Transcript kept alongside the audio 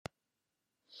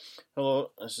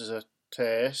Hello, this is a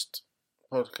test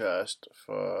podcast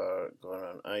for going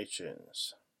on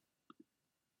iTunes.